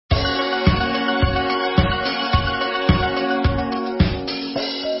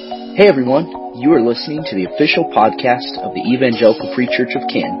Hey everyone, you are listening to the official podcast of the Evangelical Free Church of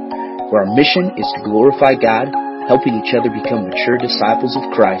Canton, where our mission is to glorify God, helping each other become mature disciples of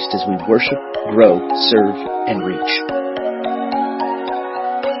Christ as we worship, grow, serve, and reach.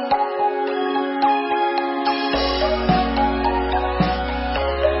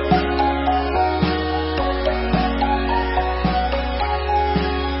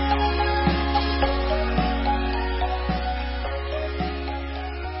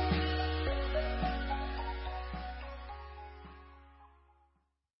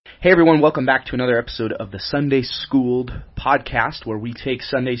 Hey everyone, welcome back to another episode of the Sunday Schooled podcast, where we take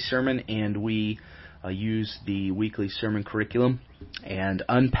Sunday sermon and we use the weekly sermon curriculum and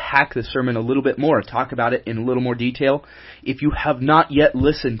unpack the sermon a little bit more, talk about it in a little more detail. If you have not yet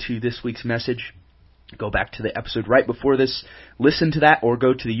listened to this week's message, go back to the episode right before this, listen to that, or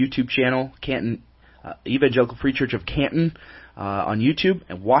go to the YouTube channel, Canton, Evangelical Free Church of Canton, on YouTube,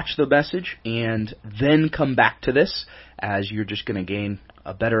 and watch the message, and then come back to this, as you're just going to gain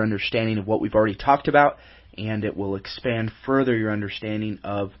a better understanding of what we've already talked about, and it will expand further your understanding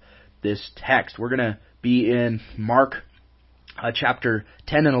of this text. We're going to be in Mark chapter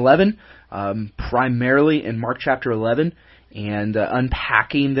 10 and 11, primarily in Mark chapter 11, and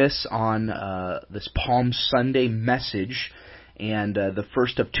unpacking this on this Palm Sunday message, and the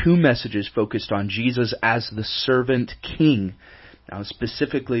first of two messages focused on Jesus as the servant king. Now,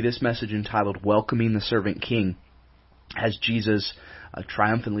 specifically this message entitled Welcoming the Servant King, as Jesus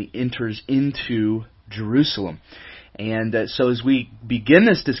triumphantly enters into Jerusalem. And so as we begin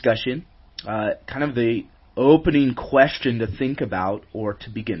this discussion, kind of the opening question to think about or to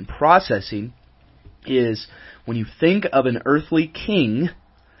begin processing is, when you think of an earthly king,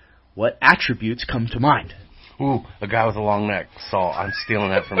 what attributes come to mind? Ooh, a guy with a long neck. Saul, I'm stealing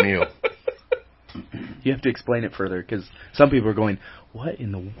that from you. You have to explain it further, because some people are going, what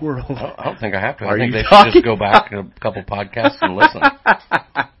in the world? I don't think I have to. I Are think you they talking should just go back a couple podcasts and listen.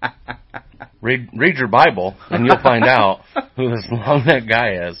 Read your Bible, and you'll find out who this long-necked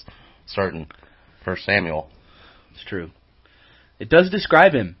guy is, starting 1 Samuel. It's true. It does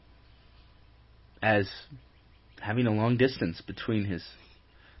describe him as having a long distance between his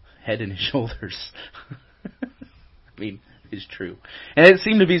head and his shoulders. I mean, it's true. And it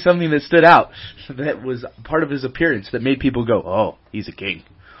seemed to be something that stood out, that was part of his appearance, that made people go, oh, he's a king.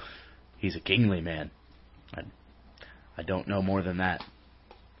 He's a kingly man. I don't know more than that.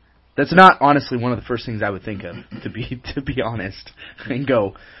 That's not honestly one of the first things I would think of, to be honest, and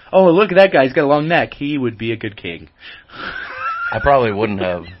go, oh, look at that guy, he's got a long neck. He would be a good king. I probably wouldn't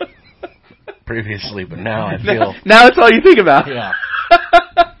have previously, but now I feel... Now it's all you think about. Yeah.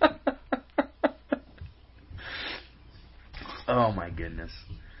 Oh my goodness.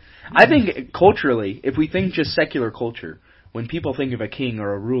 I think culturally, if we think just secular culture, when people think of a king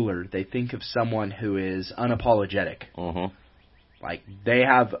or a ruler, they think of someone who is unapologetic. Mm-hmm. Like, they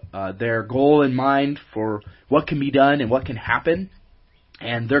have their goal in mind for what can be done and what can happen,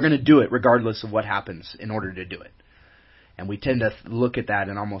 and they're going to do it regardless of what happens in order to do it. And we tend to look at that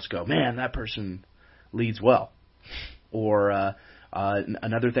and almost go, man, that person leads well. Or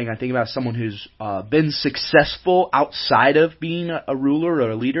another thing I think about is someone who's been successful outside of being a ruler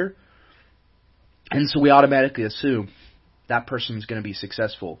or a leader. And so we automatically assume that person's going to be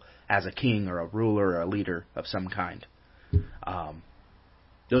successful as a king or a ruler or a leader of some kind.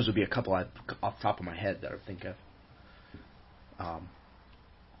 Those would be a couple off the top of my head that I would think of.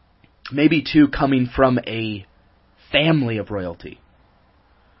 Maybe too, coming from a family of royalty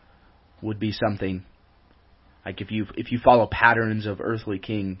would be something. Like if you follow patterns of earthly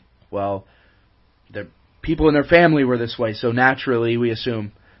king, well, the people in their family were this way, so naturally we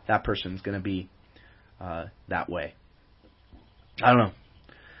assume that person's going to be that way. I don't know.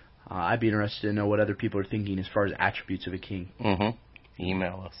 I'd be interested to know what other people are thinking as far as attributes of a king. Mm-hmm.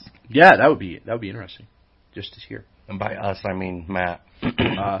 Email us. Yeah, that would be interesting, just to hear. And by us, I mean Matt.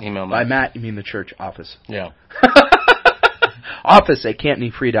 Email Matt. By Matt, you mean the church office. Yeah. Office at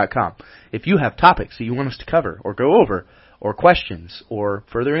cantonfree.com. If you have topics that you want us to cover or go over, or questions or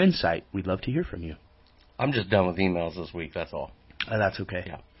further insight, we'd love to hear from you. I'm just done with emails this week, that's all. That's okay.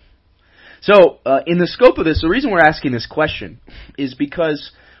 Yeah. So, in the scope of this, the reason we're asking this question is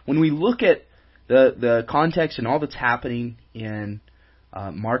because when we look at the context and all that's happening in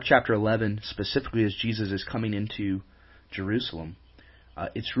Mark chapter 11, specifically as Jesus is coming into Jerusalem,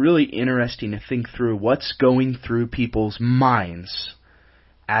 it's really interesting to think through what's going through people's minds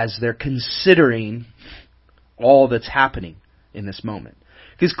as they're considering all that's happening in this moment.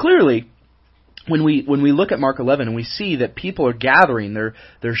 Because clearly, when we look at Mark 11 and we see that people are gathering, they're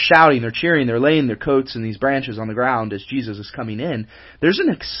shouting, they're cheering, they're laying their coats and these branches on the ground as Jesus is coming in, there's an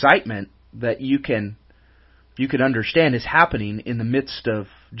excitement that you can understand is happening in the midst of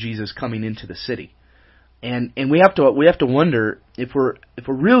Jesus coming into the city. And we have to wonder if we're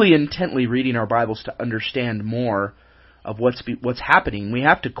really intently reading our Bibles to understand more of what's happening. We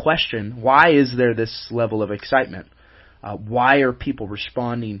have to question, why is there this level of excitement? Why are people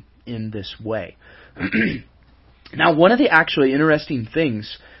responding in this way? Now, one of the actually interesting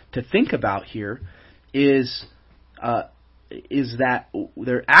things to think about here is that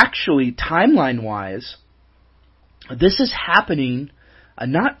they're actually, timeline-wise, this is happening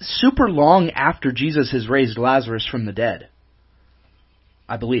not super long after Jesus has raised Lazarus from the dead,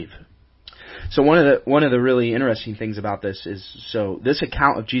 I believe. So one of the really interesting things about this is, so this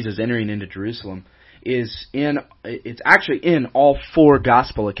account of Jesus entering into Jerusalem it's actually in all four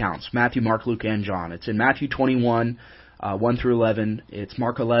gospel accounts: Matthew, Mark, Luke, and John. It's in Matthew 21, 1 through 11. It's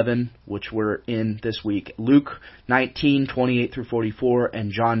Mark 11, which we're in this week, Luke 19, 28 through 44,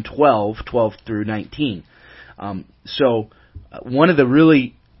 and John 12, 12 through 19. One of the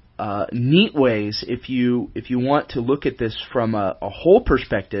really neat ways, if you want to look at this from a whole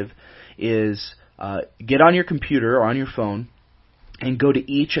perspective, is get on your computer or on your phone and go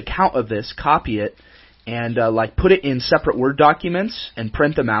to each account of this, copy it, and put it in separate Word documents and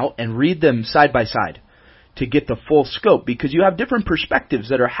print them out and read them side by side to get the full scope, because you have different perspectives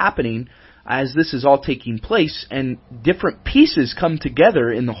that are happening as this is all taking place, and different pieces come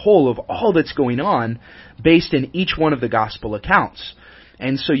together in the whole of all that's going on based in each one of the gospel accounts.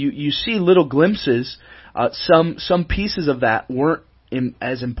 And so you see little glimpses. Some pieces of that weren't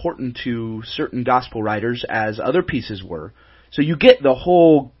as important to certain gospel writers as other pieces were. So you get the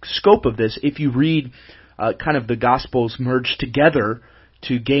whole scope of this if you read kind of the Gospels merged together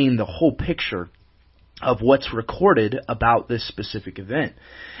to gain the whole picture of what's recorded about this specific event.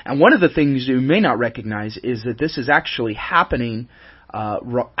 And one of the things you may not recognize is that this is actually happening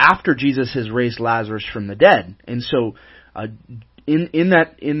after Jesus has raised Lazarus from the dead. And so in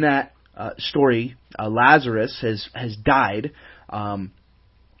that story, Lazarus has died,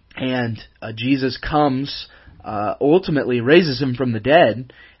 and Jesus comes, ultimately raises him from the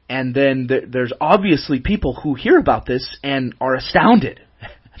dead, and then there's obviously people who hear about this and are astounded.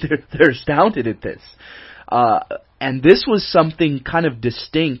 They're astounded at this. And this was something kind of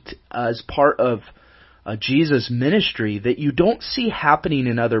distinct as part of Jesus' ministry that you don't see happening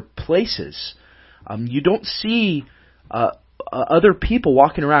in other places. You don't see other people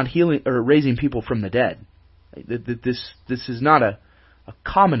walking around healing or raising people from the dead. This is not a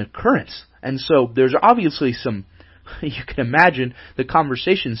common occurrence. And so there's obviously some, you can imagine the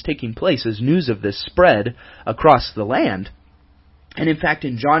conversations taking place as news of this spread across the land. And in fact,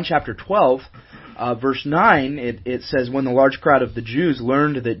 in John chapter 12, verse 9, it says, when the large crowd of the Jews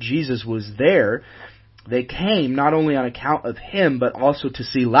learned that Jesus was there, they came not only on account of him, but also to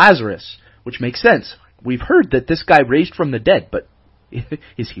see Lazarus, which makes sense. We've heard that this guy raised from the dead, but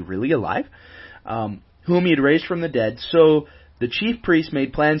is he really alive? Whom he had raised from the dead. So the chief priests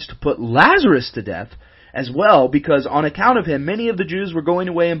made plans to put Lazarus to death as well, because on account of him, many of the Jews were going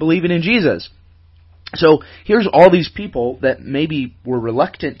away and believing in Jesus. So here's all these people that maybe were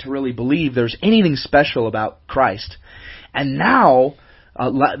reluctant to really believe there's anything special about Christ. And now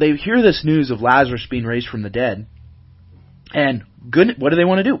they hear this news of Lazarus being raised from the dead. And what do they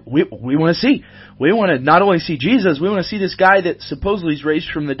want to do? We want to see. We want to not only see Jesus, we want to see this guy that supposedly is raised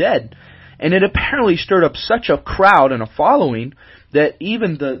from the dead. And it apparently stirred up such a crowd and a following that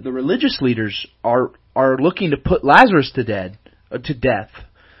even the religious leaders are looking to put Lazarus to death.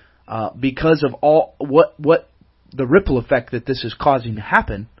 Because of all what the ripple effect that this is causing to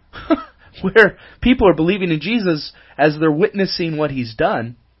happen, where people are believing in Jesus as they're witnessing what he's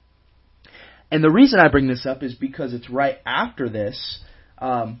done. And the reason I bring this up is because it's right after this,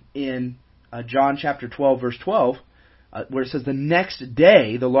 in John chapter 12, verse 12, where it says, the next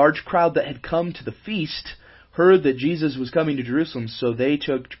day, the large crowd that had come to the feast heard that Jesus was coming to Jerusalem, so they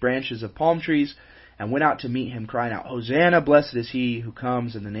took branches of palm trees and went out to meet him, crying out, Hosanna, blessed is he who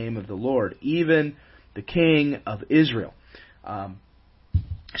comes in the name of the Lord, even the King of Israel.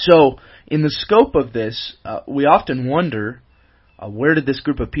 So, in the scope of this, we often wonder, where did this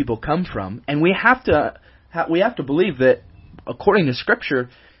group of people come from? And we have to believe that, according to Scripture,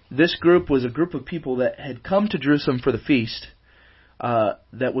 this group was a group of people that had come to Jerusalem for the feast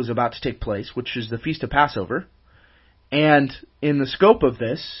that was about to take place, which is the Feast of Passover. And in the scope of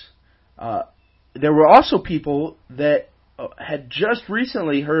this, there were also people that had just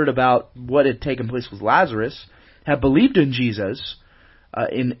recently heard about what had taken place with Lazarus, had believed in Jesus,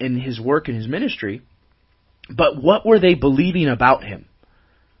 in his work and his ministry. But what were they believing about him?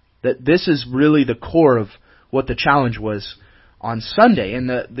 That this is really the core of what the challenge was on Sunday. And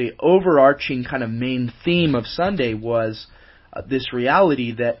the overarching kind of main theme of Sunday was this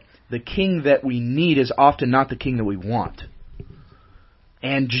reality that the king that we need is often not the king that we want.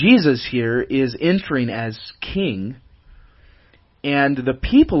 And Jesus here is entering as king, and the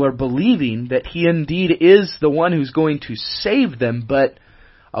people are believing that he indeed is the one who's going to save them, but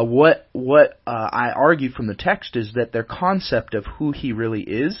what I argue from the text is that their concept of who he really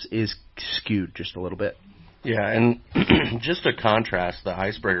is skewed just a little bit. Yeah, and just to contrast the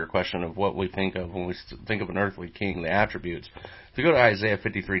icebreaker question of what we think of when we think of an earthly king, the attributes. If you go to Isaiah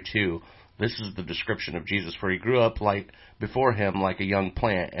 53:2, this is the description of Jesus. For he grew up before him like a young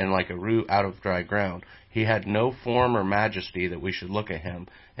plant and like a root out of dry ground. He had no form or majesty that we should look at him,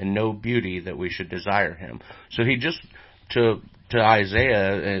 and no beauty that we should desire him. So he just, to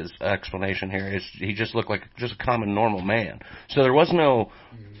Isaiah's explanation here, is he just looked like just a common normal man. So there was no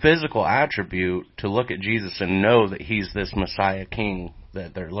physical attribute to look at Jesus and know that he's this Messiah king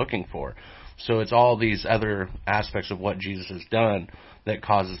that they're looking for. So it's all these other aspects of what Jesus has done that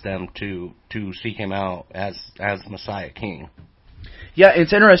causes them to seek him out as Messiah king. Yeah,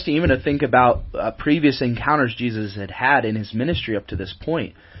 it's interesting even to think about previous encounters Jesus had in his ministry up to this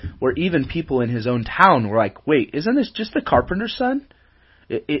point, where even people in his own town were like, wait, isn't this just the carpenter's son?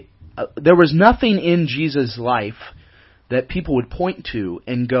 There was nothing in Jesus' life that people would point to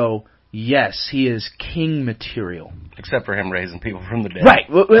and go, yes, he is king material. Except for him raising people from the dead. Right,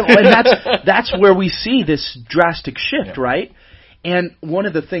 and that's where we see this drastic shift, yeah. Right? And one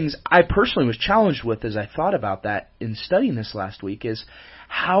of the things I personally was challenged with as I thought about that in studying this last week is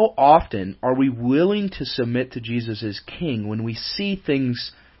how often are we willing to submit to Jesus as king when we see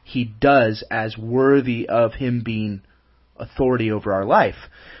things he does as worthy of him being authority over our life.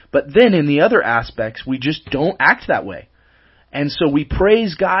 But then in the other aspects, we just don't act that way. And so we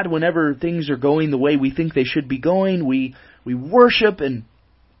praise God whenever things are going the way we think they should be going. We worship and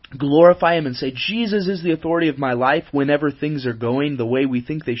glorify him and say, Jesus is the authority of my life whenever things are going the way we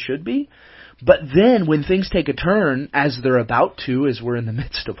think they should be. But then when things take a turn, as they're about to, as we're in the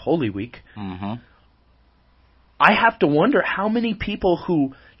midst of Holy Week, I have to wonder how many people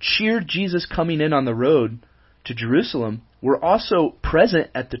who cheered Jesus coming in on the road to Jerusalem were also present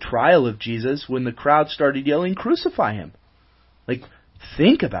at the trial of Jesus when the crowd started yelling, crucify him. Like,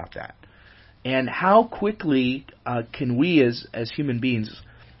 think about that. And how quickly can we as human beings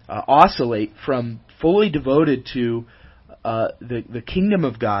oscillate from fully devoted to the kingdom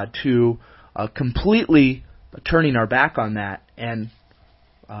of God to completely turning our back on that and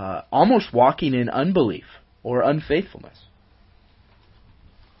almost walking in unbelief or unfaithfulness.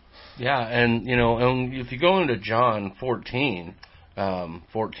 Yeah, and if you go into John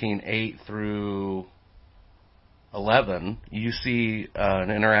 14:8 through 11, you see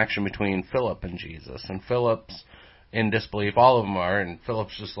an interaction between Philip and Jesus, and Philip's in disbelief. All of them are, and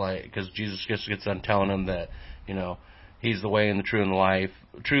Philip's just like, because Jesus just gets done telling him that, he's the way and the truth and the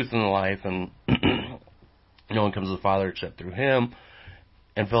life, and no one comes to the Father except through him.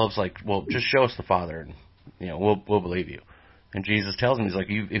 And Philip's like, well, just show us the Father, and we'll believe you. And Jesus tells him, he's like,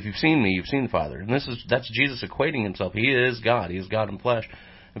 if you've seen me, you've seen the Father. And that's Jesus equating himself. He is God. He is God in flesh.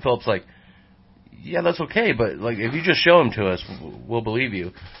 And Philip's like, yeah, that's okay, but if you just show him to us, we'll believe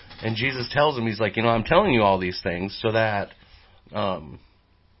you. And Jesus tells him, he's like, I'm telling you all these things so that, it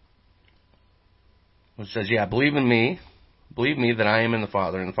says, yeah, believe in me that I am in the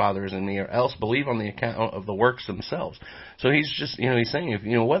Father and the Father is in me, or else believe on the account of the works themselves. So he's just, he's saying, if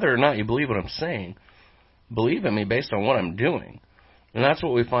whether or not you believe what I'm saying, believe in me based on what I'm doing. And that's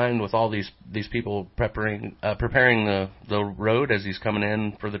what we find with all these people preparing the road as he's coming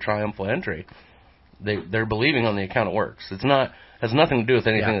in for the triumphal entry. They're believing on the account of works. Has nothing to do with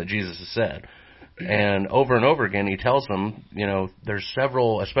anything that Jesus has said. And over again, he tells them, there's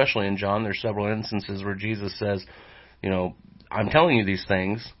several, especially in John, there's several instances where Jesus says, I'm telling you these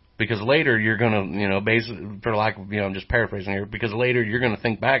things because later you're going to, basically, for lack of, I'm just paraphrasing here, because later you're going to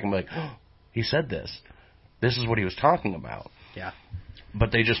think back and be like, oh, he said this. This is what he was talking about. Yeah.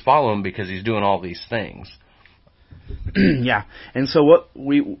 But they just follow him because he's doing all these things. Yeah. And so what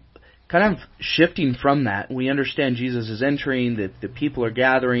we kind of shifting from that, we understand Jesus is entering, that the people are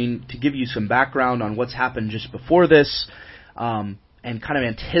gathering. To give you some background on what's happened just before this, and kind of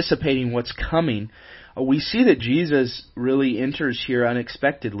anticipating what's coming, we see that Jesus really enters here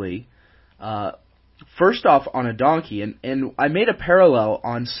unexpectedly. First off, on a donkey, and I made a parallel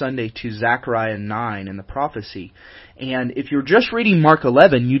on Sunday to Zechariah 9 and the prophecy. And if you're just reading Mark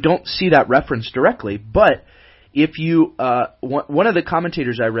 11, you don't see that reference directly, but if you one of the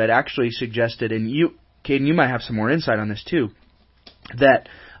commentators I read actually suggested, and you, Caden, you might have some more insight on this too, that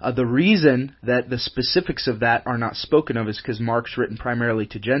the reason that the specifics of that are not spoken of is because Mark's written primarily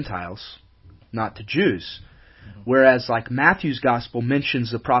to Gentiles, not to Jews. Whereas like Matthew's gospel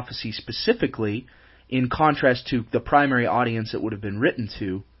mentions the prophecy specifically in contrast to the primary audience it would have been written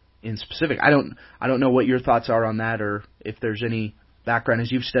to in specific. I don't know what your thoughts are on that, or if there's any background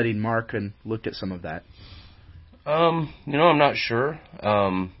as you've studied Mark and looked at some of that. I'm not sure.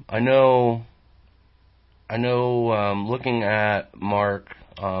 I know looking at Mark,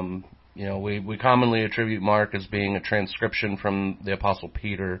 we commonly attribute Mark as being a transcription from the Apostle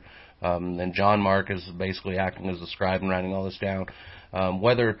Peter, and John Mark is basically acting as the scribe and writing all this down.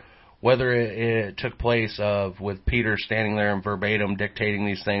 Whether it took place with Peter standing there and verbatim dictating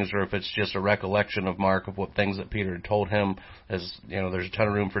these things, or if it's just a recollection of Mark of what things that Peter had told him, there's a ton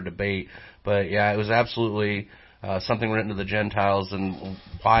of room for debate. But yeah, it was absolutely something written to the Gentiles, and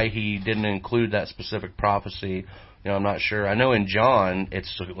why he didn't include that specific prophecy, I'm not sure. I know in John,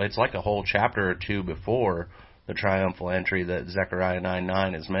 it's like a whole chapter or two before the triumphal entry that Zechariah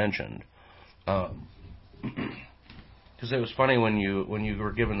 9:9 is mentioned. Because it was funny when you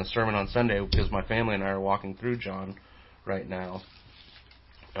were given the sermon on Sunday, because my family and I are walking through John right now,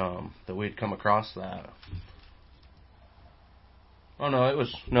 that we'd come across that. Oh no,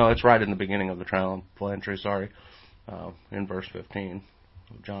 it's right in the beginning of the triumphal entry. Sorry, in verse 15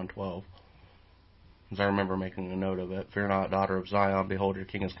 of John 12. As I remember making a note of it. Fear not, daughter of Zion. Behold, your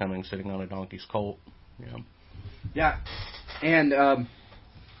king is coming, sitting on a donkey's colt. Yeah, and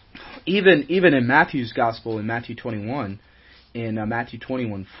even in Matthew's gospel, in Matthew 21, in Matthew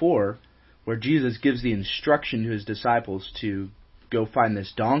 21:4, where Jesus gives the instruction to his disciples to go find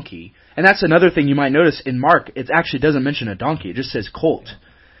this donkey. And that's another thing you might notice in Mark. It actually doesn't mention a donkey. It just says colt.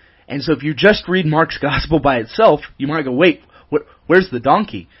 And so if you just read Mark's gospel by itself, you might go, wait, where's the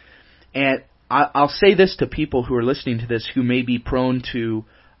donkey? And I'll say this to people who are listening to this who may be prone to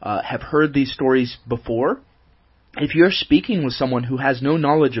have heard these stories before. If you're speaking with someone who has no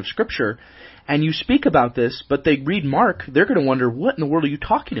knowledge of Scripture, and you speak about this, but they read Mark, they're going to wonder, what in the world are you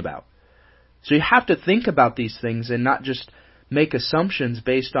talking about? So you have to think about these things and not just make assumptions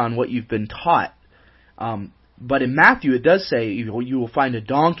based on what you've been taught. But in Matthew, it does say, you will find a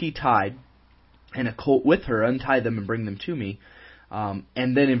donkey tied and a colt with her, untie them and bring them to me. And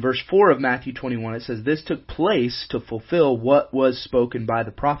then in verse 4 of Matthew 21, it says, this took place to fulfill what was spoken by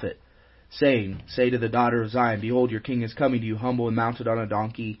the prophet, saying, say to the daughter of Zion, behold, your king is coming to you, humble and mounted on a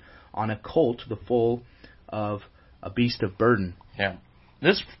donkey, on a colt, the foal of a beast of burden. Yeah.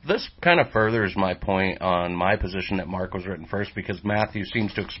 This kind of furthers my point on my position that Mark was written first, because Matthew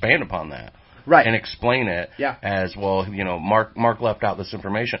seems to expand upon that. Right. And explain it yeah. as, well, Mark left out this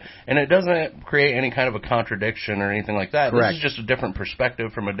information. And it doesn't create any kind of a contradiction or anything like that. Correct. This is just a different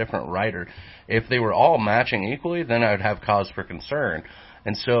perspective from a different writer. If they were all matching equally, then I would have cause for concern.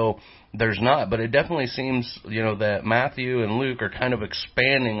 And so there's not, but it definitely seems, that Matthew and Luke are kind of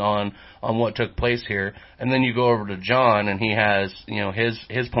expanding on what took place here. And then you go over to John, and he has,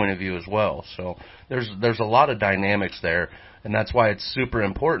 his point of view as well. So there's a lot of dynamics there. And that's why it's super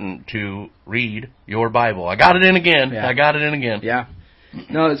important to read your Bible. I got it in again. Yeah. I got it in again. Yeah.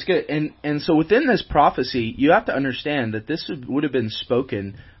 No, it's good. And so within this prophecy, you have to understand that this would have been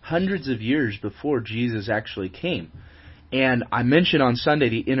spoken hundreds of years before Jesus actually came. And I mentioned on Sunday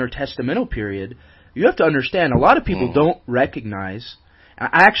the intertestamental period. You have to understand, a lot of people don't recognize.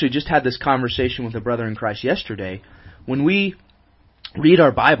 I actually just had this conversation with a brother in Christ yesterday. When we read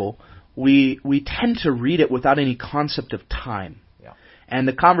our Bible, we tend to read it without any concept of time. Yeah. And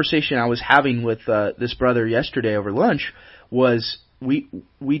the conversation I was having with this brother yesterday over lunch was we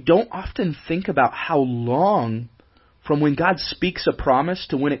don't often think about how long from when God speaks a promise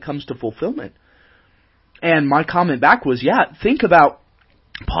to when it comes to fulfillment. And my comment back was,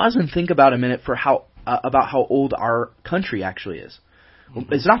 pause and think about a minute for about how old our country actually is.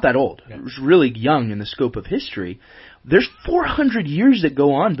 Mm-hmm. It's not that old. Yeah. It's really young in the scope of history. There's 400 years that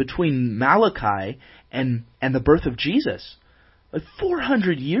go on between Malachi and the birth of Jesus.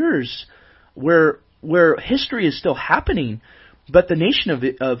 400 years where history is still happening, but the nation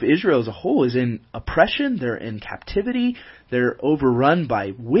of Israel as a whole is in oppression. They're in captivity. They're overrun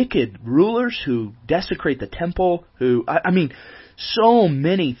by wicked rulers who desecrate the temple. So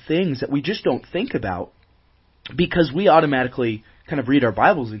many things that we just don't think about because we automatically kind of read our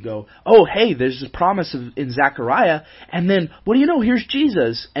Bibles and go, oh, hey, there's this promise in Zechariah, and then, what do you know, here's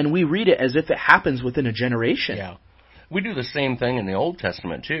Jesus, and we read it as if it happens within a generation. Yeah. We do the same thing in the Old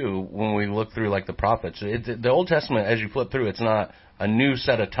Testament, too, when we look through, like, the prophets. The Old Testament, as you flip through, it's not a new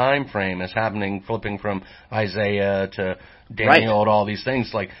set of time frame is happening, flipping from Isaiah to Daniel and all these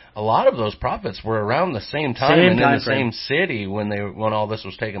things. Like, a lot of those prophets were around the same time and in the same city when all this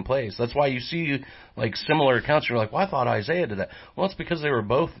was taking place. That's why you see, like, similar accounts. You're like, well, I thought Isaiah did that. Well, it's because they were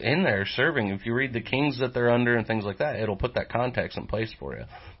both in there serving. If you read the kings that they're under and things like that, it'll put that context in place for you.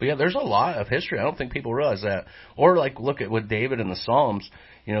 But yeah, there's a lot of history. I don't think people realize that. Or, like, look at with David in the Psalms.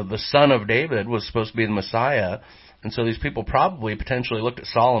 You know, the son of David was supposed to be the Messiah. And so these people probably potentially looked at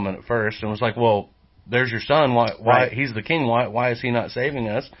Solomon at first and was like, well, there's your son. Why he's the king? Why is he not saving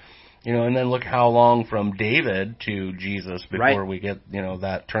us? You know, and then look how long from David to Jesus before we get, you know,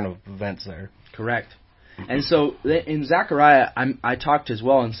 that turn of events there. Correct. And so in Zechariah, I talked as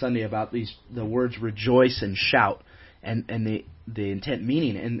well on Sunday about the words rejoice and shout and the intent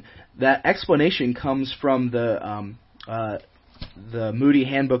meaning. And that explanation comes from the Moody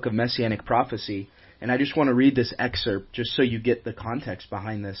Handbook of Messianic Prophecy. And I just want to read this excerpt just so you get the context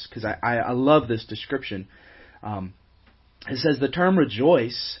behind this, because I love this description. It says, the term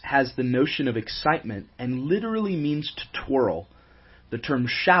rejoice has the notion of excitement and literally means to twirl. The term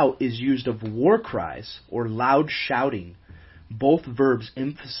shout is used of war cries or loud shouting. Both verbs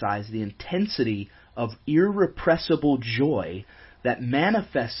emphasize the intensity of irrepressible joy that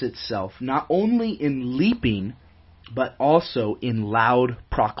manifests itself not only in leaping, but also in loud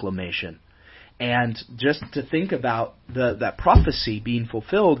proclamation. And just to think about that prophecy being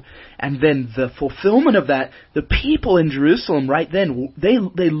fulfilled, and then the fulfillment of that, the people in Jerusalem right then,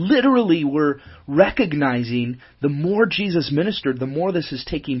 they literally were recognizing the more Jesus ministered, the more this is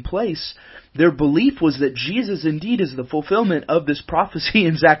taking place. Their belief was that Jesus indeed is the fulfillment of this prophecy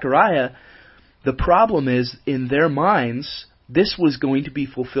in Zechariah. The problem is, in their minds, this was going to be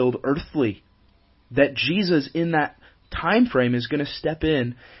fulfilled earthly. That Jesus in that time frame is going to step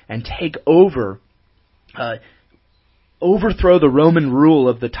in and take over, overthrow the Roman rule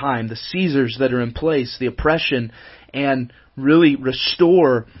of the time, the Caesars that are in place, the oppression, and really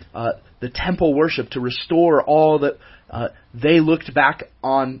restore the temple worship, to restore all that they looked back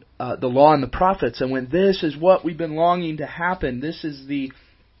on the law and the prophets and went, this is what we've been longing to happen. This is the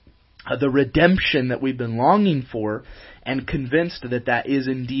redemption that we've been longing for, and convinced that is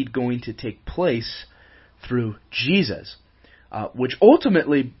indeed going to take place through Jesus, which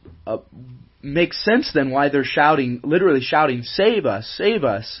ultimately makes sense then why they're literally shouting, save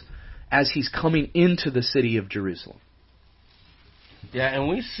us, as he's coming into the city of Jerusalem. Yeah, and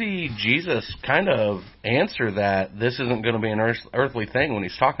we see Jesus kind of answer that this isn't going to be an earthly thing when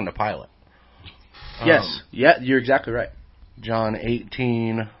he's talking to Pilate. Yes, you're exactly right. John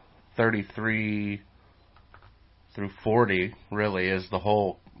 18:33 through 40 really is the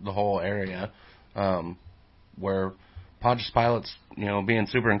whole area. Where Pontius Pilate's, being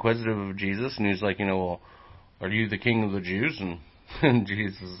super inquisitive of Jesus, and he's like, well, are you the king of the Jews? And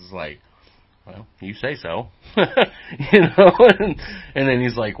Jesus is like, well, you say so, and then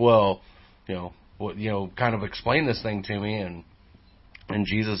he's like, well, kind of explain this thing to me, and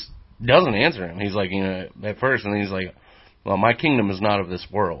Jesus doesn't answer him. He's like, at first, and then he's like, well, my kingdom is not of this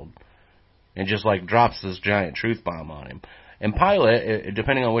world, and just like drops this giant truth bomb on him. And Pilate,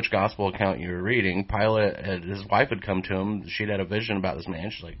 depending on which gospel account you were reading, Pilate, his wife had come to him. She'd had a vision about this man.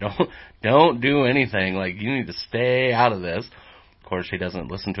 She's like, don't do anything. Like, you need to stay out of this. Of course, he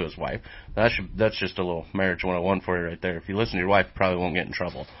doesn't listen to his wife. That's just a little marriage 101 for you right there. If you listen to your wife, you probably won't get in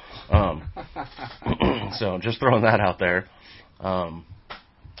trouble. So just throwing that out there. So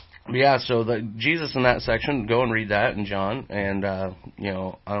Jesus in that section, go and read that in John. And,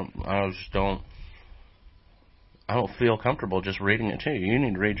 I don't feel comfortable just reading it to you. You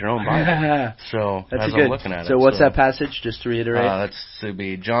need to read your own Bible. So that's I'm looking at it. So what's that passage, just to reiterate? That's to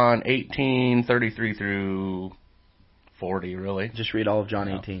be John 18:33 through 40, really. Just read all of John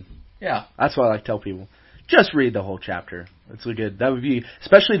 18. Yeah. That's what I like to tell people. Just read the whole chapter. That's good. That would be,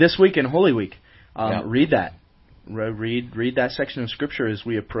 especially this week in Holy Week. Read that. Read that section of Scripture as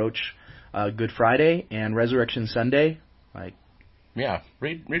we approach Good Friday and Resurrection Sunday. Read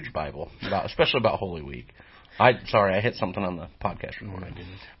your Bible, especially about Holy Week. I hit something on the podcast recording.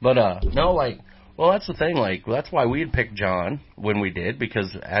 But, that's the thing, that's why we had picked John when we did,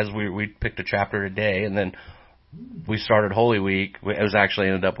 because as we picked a chapter a day, and then we started Holy Week. It was actually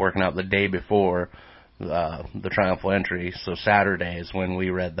ended up working out the day before the triumphal entry, so Saturday is when we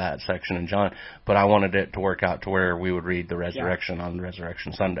read that section in John, but I wanted it to work out to where we would read the resurrection on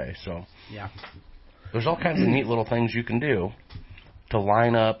Resurrection Sunday, so. Yeah. There's all kinds of neat little things you can do to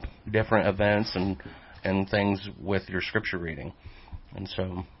line up different events and things with your scripture reading. And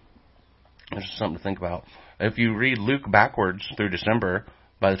so it's just something to think about. If you read Luke backwards through December,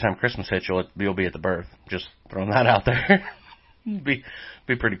 by the time Christmas hits, you'll be at the birth. Just throwing that out there. Be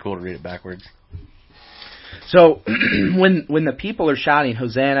pretty cool to read it backwards. So when the people are shouting,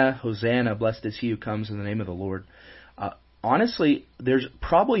 Hosanna, Hosanna, blessed is he who comes in the name of the Lord, honestly, there's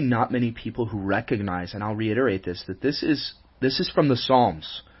probably not many people who recognize, and I'll reiterate this, that this is from the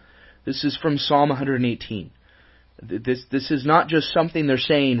Psalms. This is from Psalm 118. This is not just something they're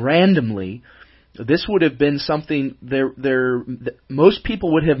saying randomly. This would have been something most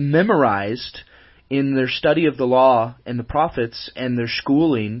people would have memorized in their study of the law and the prophets and their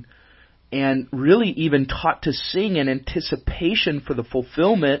schooling, and really even taught to sing in anticipation for the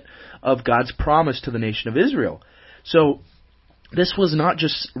fulfillment of God's promise to the nation of Israel. So this was not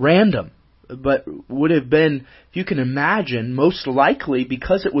just random, but would have been, if you can imagine, most likely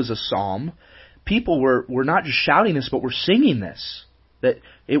because it was a psalm, people were not just shouting this, but were singing this. That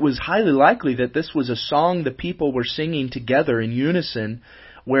it was highly likely that this was a song the people were singing together in unison,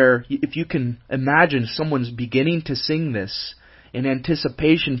 where if you can imagine someone's beginning to sing this in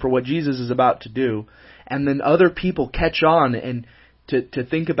anticipation for what Jesus is about to do, and then other people catch on, and to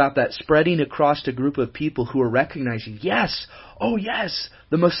think about that spreading across a group of people who are recognizing, yes, oh yes,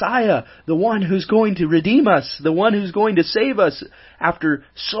 the Messiah, the one who's going to redeem us, the one who's going to save us after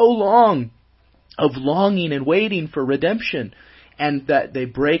so long of longing and waiting for redemption. And that they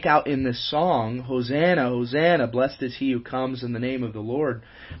break out in this song, Hosanna, Hosanna, blessed is he who comes in the name of the Lord.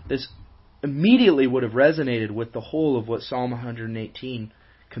 This immediately would have resonated with the whole of what Psalm 118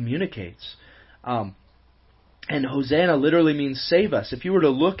 communicates. And Hosanna literally means save us. If you were to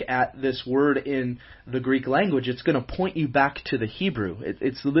look at this word in the Greek language, it's going to point you back to the Hebrew.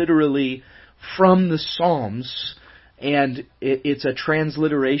 It's literally from the Psalms, and it's a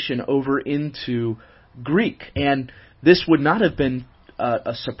transliteration over into Greek. And this would not have been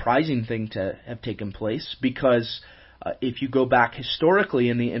a surprising thing to have taken place, because if you go back historically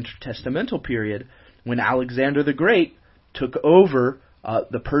in the intertestamental period, when Alexander the Great took over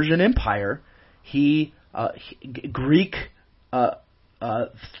the Persian Empire, Greek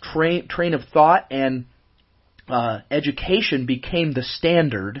train of thought and education became the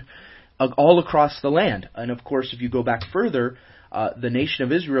standard all across the land. And of course, if you go back further, the nation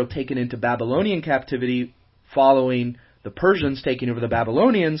of Israel taken into Babylonian captivity following the Persians taking over the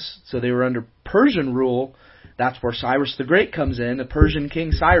Babylonians, so they were under Persian rule. That's where Cyrus the Great comes in, the Persian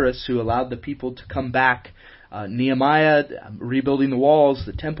king Cyrus, who allowed the people to come back. Nehemiah rebuilding the walls,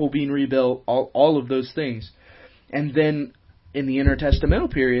 the temple being rebuilt, all of those things. And then in the intertestamental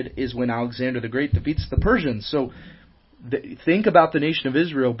period is when Alexander the Great defeats the Persians. So think about the nation of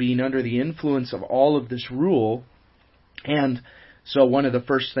Israel being under the influence of all of this rule. And so one of the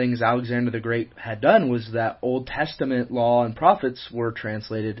first things Alexander the Great had done was that Old Testament law and prophets were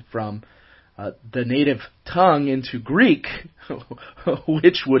translated from the native tongue into Greek,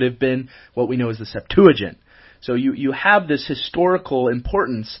 which would have been what we know as the Septuagint. So you have this historical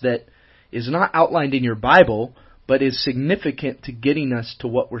importance that is not outlined in your Bible, but is significant to getting us to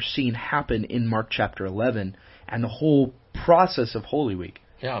what we're seeing happen in Mark chapter 11 and the whole process of Holy Week.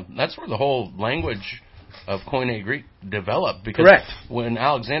 Yeah, that's where the whole language of Koine Greek developed. Because Correct. When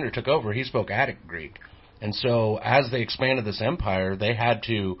Alexander took over, he spoke Attic Greek. And so as they expanded this empire, they had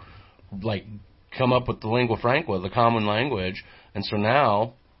to come up with the lingua franca, the common language. And so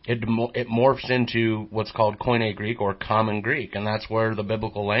now it morphs into what's called Koine Greek or Common Greek, and that's where the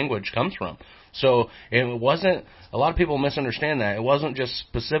biblical language comes from. So it wasn't, a lot of people misunderstand that. It wasn't just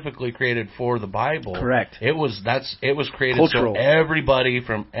specifically created for the Bible. Correct. It was created Cultural. so everybody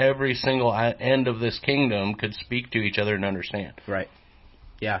from every single end of this kingdom could speak to each other and understand. Right.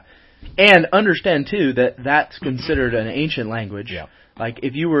 Yeah. And understand too that that's considered an ancient language. Yeah. Like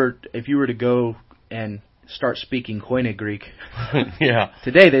if you were to go and start speaking Koine Greek, yeah,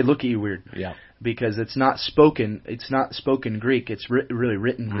 today they look at you weird. Yeah. Because it's not spoken Greek. It's really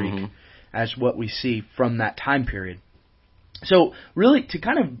written Greek, Mm-hmm. as what we see from that time period. So really, to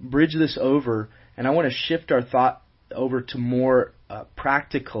kind of bridge this over, and I want to shift our thought over to more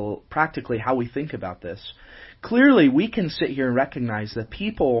practically how we think about this. Clearly, we can sit here and recognize that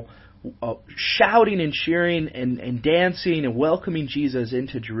people shouting and cheering and dancing and welcoming Jesus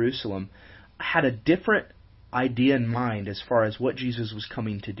into Jerusalem had a different idea in mind as far as what Jesus was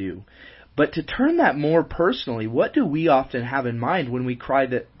coming to do. But to turn that more personally, what do we often have in mind when we cry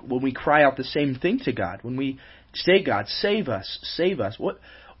out the same thing to God? When we say, God, save us, save us.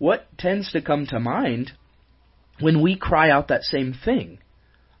 What tends to come to mind when we cry out that same thing?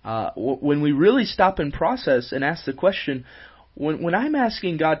 When we really stop and process and ask the question, when I'm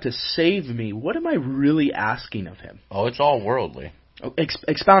asking God to save me, what am I really asking of Him? Oh, it's all worldly.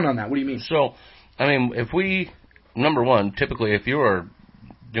 Expound on that. What do you mean? So, I mean, number one, typically if you are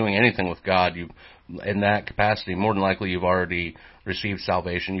doing anything with God, in that capacity, more than likely you've already received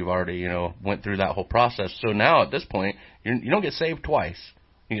salvation. You've already, went through that whole process. So now at this point, you don't get saved twice.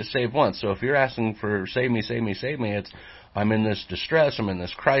 You get saved once. So if you're asking for save me, save me, save me, it's I'm in this distress, I'm in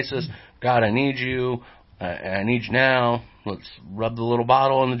this crisis. God, I need you. I need you now. Let's rub the little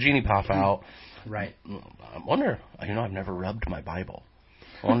bottle and the genie pop out. Right. I wonder, I've never rubbed my Bible.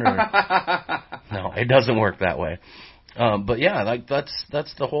 I wonder. No, it doesn't work that way. But yeah, like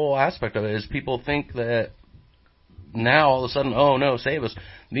that's the whole aspect of it, is people think that now all of a sudden, oh no, save us.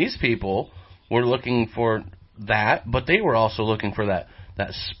 These people were looking for that, but they were also looking for that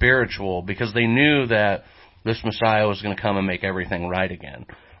spiritual, because they knew that this Messiah was going to come and make everything right again.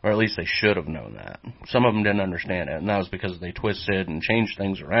 Or at least they should have known that. Some of them didn't understand it, and that was because they twisted and changed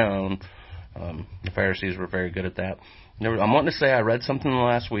things around. The Pharisees were very good at that. I'm wanting to say I read something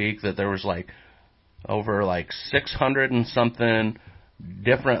last week that there was over 600 and something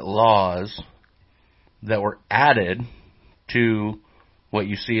different laws that were added to what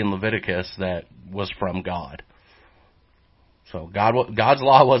you see in Leviticus that was from God. So God's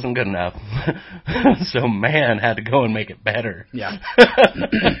law wasn't good enough. So man had to go and make it better. Yeah.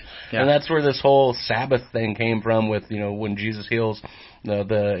 And that's where this whole Sabbath thing came from with, when Jesus heals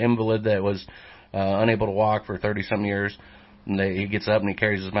the invalid that was unable to walk for 30-some years. And he gets up and he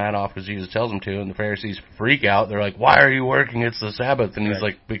carries his mat off because Jesus tells him to. And the Pharisees freak out. They're like, why are you working? It's the Sabbath. And he's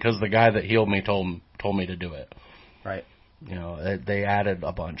like, because the guy that healed me told me to do it. Right. They added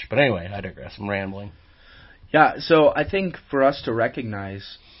a bunch. But anyway, I digress. I'm rambling. Yeah, so I think for us to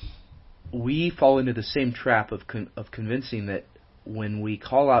recognize, we fall into the same trap of convincing that when we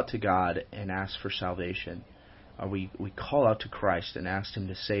call out to God and ask for salvation, or we call out to Christ and ask Him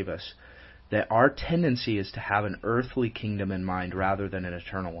to save us, that our tendency is to have an earthly kingdom in mind rather than an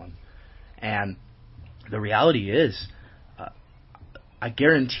eternal one. And the reality is, I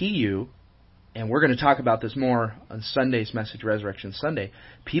guarantee you, and we're going to talk about this more on Sunday's message, Resurrection Sunday,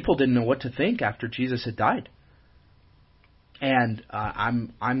 people didn't know what to think after Jesus had died. And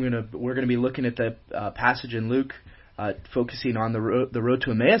we're gonna be looking at the passage in Luke, focusing on the road to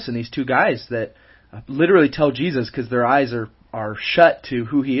Emmaus, and these two guys that literally tell Jesus, because their eyes are shut to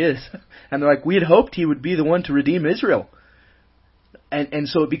who He is, and they're like, we had hoped He would be the one to redeem Israel. And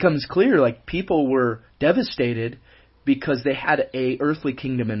so it becomes clear, people were devastated because they had a earthly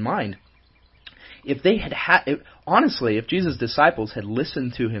kingdom in mind. If they honestly, if Jesus' disciples had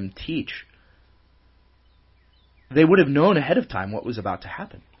listened to Him teach, they would have known ahead of time what was about to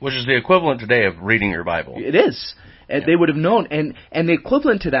happen. Which is the equivalent today of reading your Bible. It is. And they would have known. And the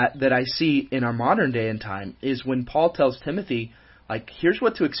equivalent to that I see in our modern day and time is when Paul tells Timothy, here's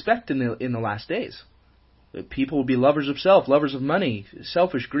what to expect in the last days. That people will be lovers of self, lovers of money,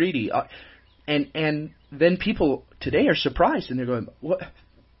 selfish, greedy. And then people today are surprised and they're going, what?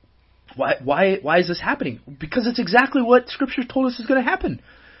 Why is this happening? Because it's exactly what Scripture told us is going to happen.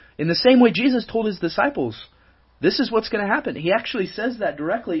 In the same way Jesus told His disciples, this is what's going to happen. He actually says that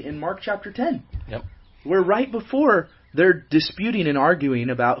directly in Mark chapter 10. Yep. Where right before they're disputing and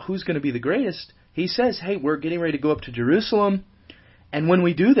arguing about who's going to be the greatest, He says, hey, we're getting ready to go up to Jerusalem. And when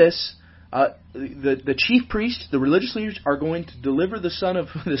we do this, the chief priests, the religious leaders, are going to deliver the Son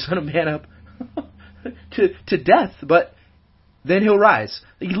of Man up to death. But then He'll rise.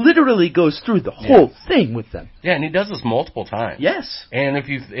 He literally goes through the whole thing with them. Yeah, and He does this multiple times. Yes. And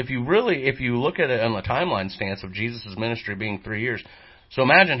if you look at it on the timeline stance of Jesus' ministry being 3 years, so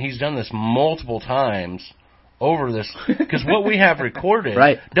imagine He's done this multiple times over this, because what we have recorded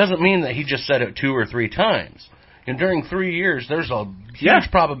doesn't mean that He just said it 2 or 3 times. And during 3 years, there's a huge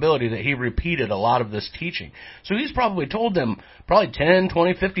probability that He repeated a lot of this teaching. So He's probably told them 10,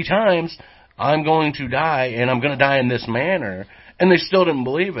 20, 50 times, I'm going to die, and I'm going to die in this manner, and they still didn't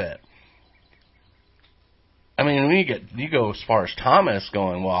believe it. I mean, when you go as far as Thomas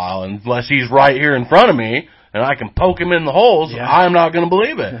going, well, unless He's right here in front of me, and I can poke Him in the holes, I'm not going to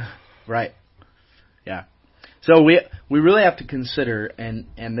believe it. Right. Yeah. So we really have to consider,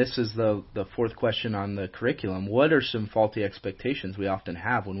 and this is the fourth question on the curriculum, what are some faulty expectations we often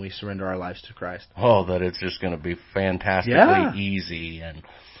have when we surrender our lives to Christ? Oh, that it's just going to be fantastically easy, and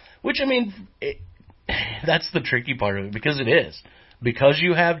which, I mean, that's the tricky part of it, because it is. Because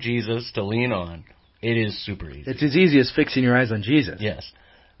you have Jesus to lean on, it is super easy. It's as easy as fixing your eyes on Jesus. Yes.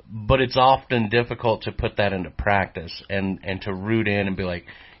 But it's often difficult to put that into practice and to root in and be like,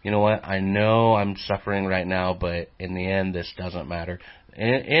 you know what, I know I'm suffering right now, but in the end, this doesn't matter.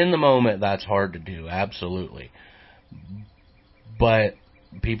 In the moment, that's hard to do, absolutely. But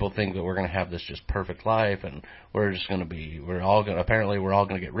people think that we're going to have this just perfect life, and we're all going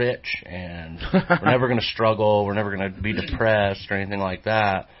to get rich, and we're never going to struggle, we're never going to be depressed or anything like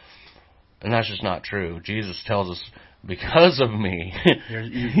that. And that's just not true. Jesus tells us, because of me,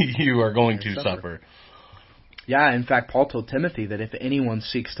 you are going to suffer. Yeah, in fact, Paul told Timothy that if anyone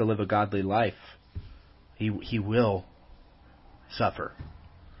seeks to live a godly life, he will suffer.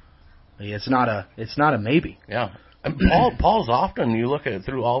 It's not a maybe. Yeah. And Paul's often, you look at it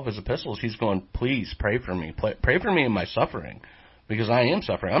through all of his epistles, he's going, please pray for me. Pray for me in my suffering. Because I am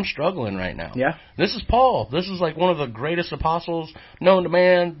suffering. I'm struggling right now. Yeah. This is Paul. This is like one of the greatest apostles known to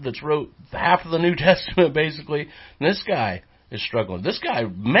man that's wrote half of the New Testament, basically. And this guy is struggling. This guy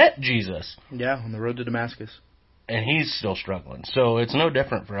met Jesus. Yeah, on the road to Damascus. And he's still struggling. So it's no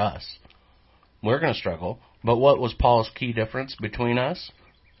different for us. We're going to struggle. But what was Paul's key difference between us?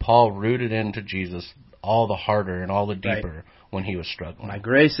 Paul rooted into Jesus all the harder and all the deeper when he was struggling. My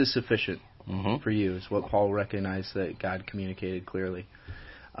grace is sufficient for you, is what Paul recognized that God communicated clearly.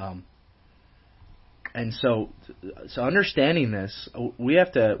 And so understanding this, we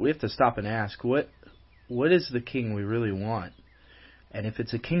have to stop and ask, what is the king we really want? And if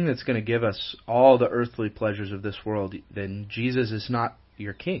it's a king that's going to give us all the earthly pleasures of this world, then Jesus is not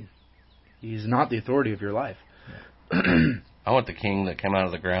your king. He's not the authority of your life. I want the king that came out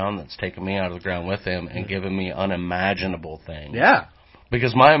of the ground, that's taken me out of the ground with him and given me unimaginable things. Yeah.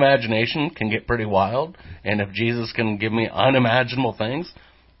 Because my imagination can get pretty wild, and if Jesus can give me unimaginable things,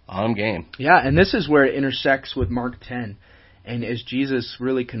 I'm game. Yeah, and this is where it intersects with Mark 10, and as Jesus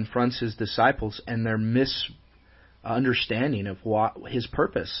really confronts his disciples and their misunderstanding of his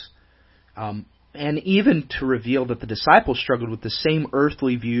purpose, and even to reveal that the disciples struggled with the same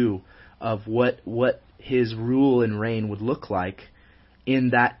earthly view of what his rule and reign would look like in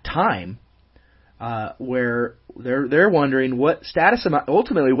that time, where they're wondering what status am I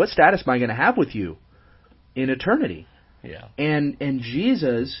going to have with you in eternity? Yeah. And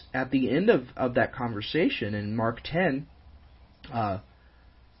Jesus at the end of that conversation in Mark 10,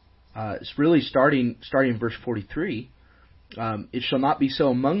 it's really starting in verse 43. It shall not be so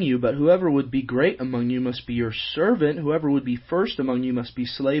among you, but whoever would be great among you must be your servant. Whoever would be first among you must be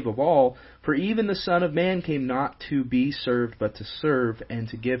slave of all. For even the Son of Man came not to be served, but to serve, and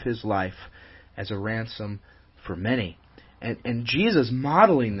to give his life as a ransom for many. And Jesus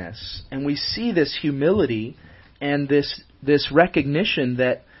modeling this, and we see this humility and this recognition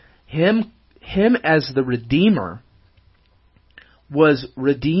that him as the Redeemer was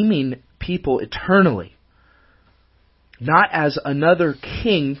redeeming people eternally. Not as another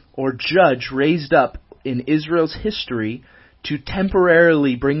king or judge raised up in Israel's history to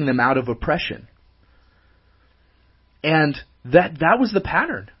temporarily bring them out of oppression. And that was the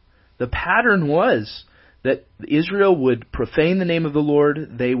pattern. The pattern was that Israel would profane the name of the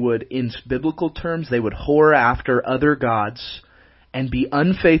Lord. They would, in biblical terms, they would whore after other gods and be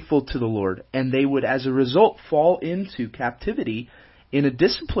unfaithful to the Lord. And they would, as a result, fall into captivity in a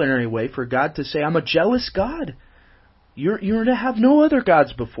disciplinary way for God to say, I'm a jealous God. You're to have no other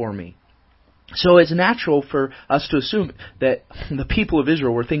gods before me. So it's natural for us to assume that the people of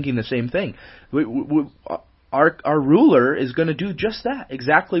Israel were thinking the same thing. Our ruler is going to do just that.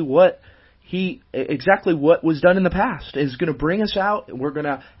 Exactly what was done in the past is going to bring us out. We're going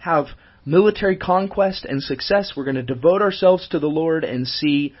to have military conquest and success. We're going to devote ourselves to the Lord and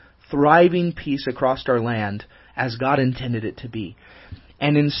see thriving peace across our land as God intended it to be.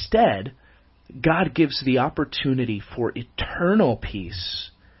 And instead, God gives the opportunity for eternal peace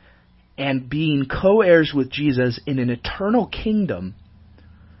and being co-heirs with Jesus in an eternal kingdom,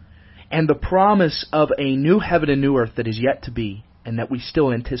 and the promise of a new heaven and new earth that is yet to be, and that we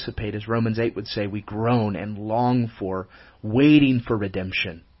still anticipate, as Romans 8 would say, we groan and long for, waiting for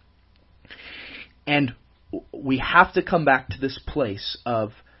redemption. And we have to come back to this place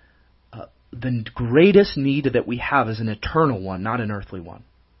of the greatest need that we have is an eternal one, not an earthly one.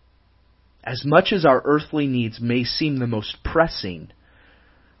 As much as our earthly needs may seem the most pressing,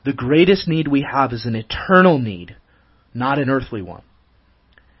 the greatest need we have is an eternal need, not an earthly one.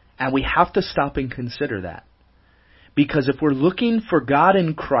 And we have to stop and consider that. Because if we're looking for God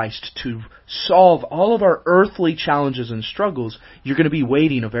in Christ to solve all of our earthly challenges and struggles, you're going to be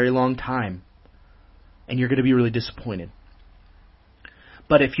waiting a very long time. And you're going to be really disappointed.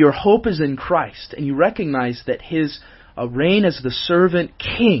 But if your hope is in Christ, and you recognize that His reign as the servant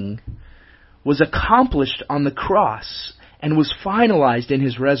king was accomplished on the cross and was finalized in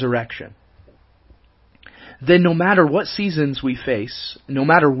His resurrection, then no matter what seasons we face, no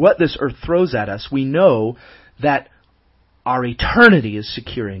matter what this earth throws at us, we know that our eternity is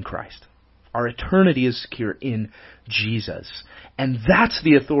secure in Christ. Our eternity is secure in Jesus. And that's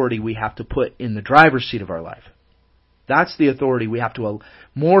the authority we have to put in the driver's seat of our life. That's the authority we have to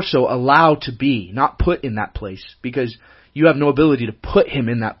more so allow to be, not put in that place. Because You have no ability to put him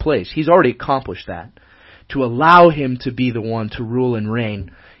in that place. He's already accomplished that. To allow him to be the one to rule and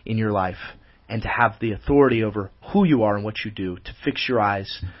reign in your life and to have the authority over who you are and what you do, to fix your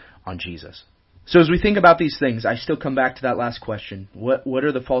eyes on Jesus. So as we think about these things, I still come back to that last question. What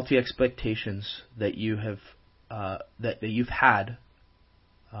are the faulty expectations that you have that you've had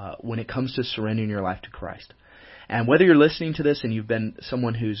when it comes to surrendering your life to Christ? And whether you're listening to this and you've been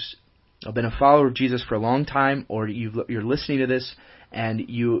someone who's been a follower of Jesus for a long time, or you're listening to this and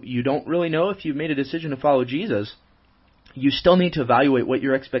you don't really know if you've made a decision to follow Jesus, you still need to evaluate what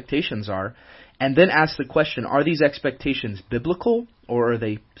your expectations are, and then ask the question, are these expectations biblical or are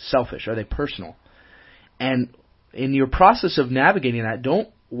they selfish? Are they personal? And in your process of navigating that, don't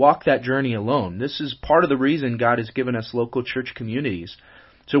walk that journey alone. This is part of the reason God has given us local church communities.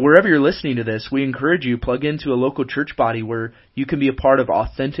 So wherever you're listening to this, we encourage you, plug into a local church body where you can be a part of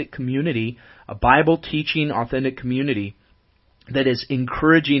authentic community, a Bible-teaching authentic community that is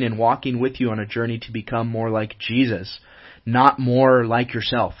encouraging and walking with you on a journey to become more like Jesus, not more like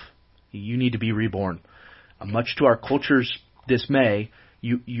yourself. You need to be reborn. Much to our culture's dismay,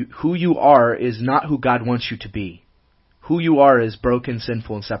 who you are is not who God wants you to be. Who you are is broken,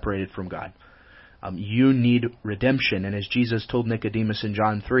 sinful, and separated from God. You need redemption. And as Jesus told Nicodemus in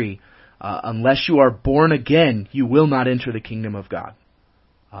John 3, unless you are born again, you will not enter the kingdom of God.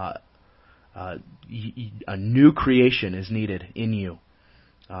 A new creation is needed in you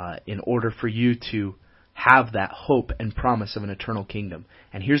in order for you to have that hope and promise of an eternal kingdom.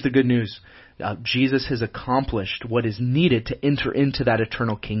 And here's the good news. Jesus has accomplished what is needed to enter into that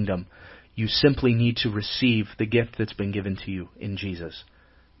eternal kingdom. You simply need to receive the gift that's been given to you in Jesus.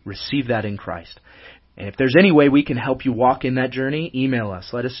 Receive that in Christ. And if there's any way we can help you walk in that journey, email us.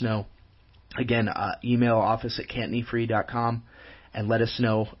 Let us know. Again, email office@cantonyfree.com and let us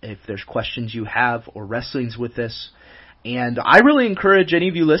know if there's questions you have or wrestlings with this. And I really encourage any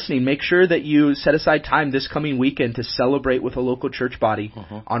of you listening, make sure that you set aside time this coming weekend to celebrate with a local church body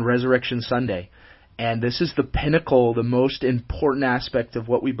on Resurrection Sunday. And this is the pinnacle, the most important aspect of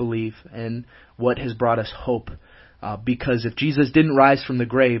what we believe and what has brought us hope. Because if Jesus didn't rise from the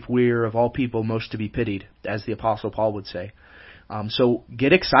grave, we're of all people most to be pitied, as the Apostle Paul would say. So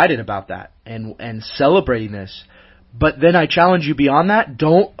get excited about that and celebrating this. But then I challenge you beyond that,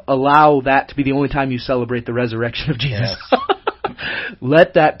 don't allow that to be the only time you celebrate the resurrection of Jesus. Yes.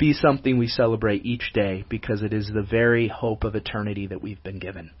 Let that be something we celebrate each day, because it is the very hope of eternity that we've been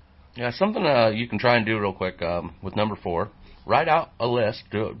given. Yeah, something you can try and do real quick with number 4. Write out a list.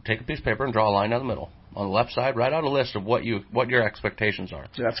 Take a piece of paper and draw a line down the middle. On the left side, write out a list of what your expectations are.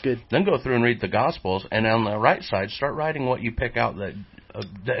 That's good. Then go through and read the Gospels, and on the right side, start writing what you pick out that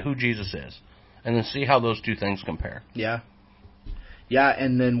who Jesus is. And then see how those two things compare. Yeah. Yeah,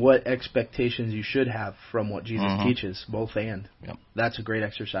 and then what expectations you should have from what Jesus teaches, both and. Yep. That's a great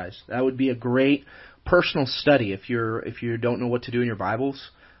exercise. That would be a great personal study. If you don't know what to do in your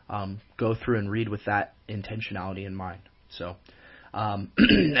Bibles, go through and read with that intentionality in mind. So,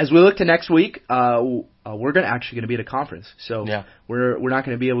 as we look to next week, we're actually going to be at a conference. So we're not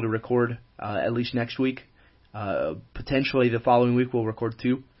going to be able to record at least next week. Potentially the following week we'll record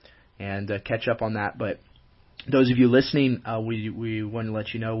 2. And catch up on that. But those of you listening, we want to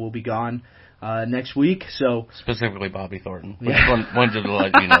let you know we'll be gone next week. So specifically Bobby Thornton. Wanted to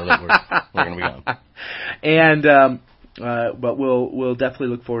let you know that we're going to be gone. And but we'll definitely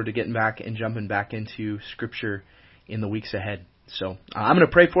look forward to getting back and jumping back into Scripture in the weeks ahead. So I'm going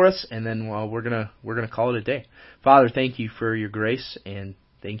to pray for us, and then we're gonna call it a day. Father, thank you for your grace, and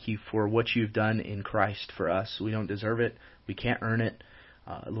thank you for what you've done in Christ for us. We don't deserve it. We can't earn it.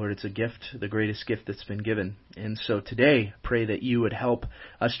 Lord, it's a gift, the greatest gift that's been given. And so today, pray that you would help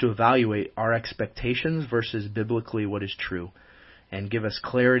us to evaluate our expectations versus biblically what is true, and give us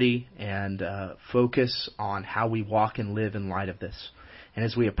clarity and focus on how we walk and live in light of this. And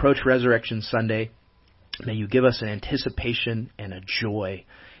as we approach Resurrection Sunday, may you give us an anticipation and a joy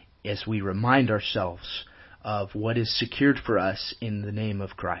as we remind ourselves of what is secured for us in the name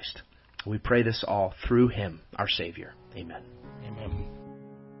of Christ. We pray this all through Him, our Savior. Amen. Amen.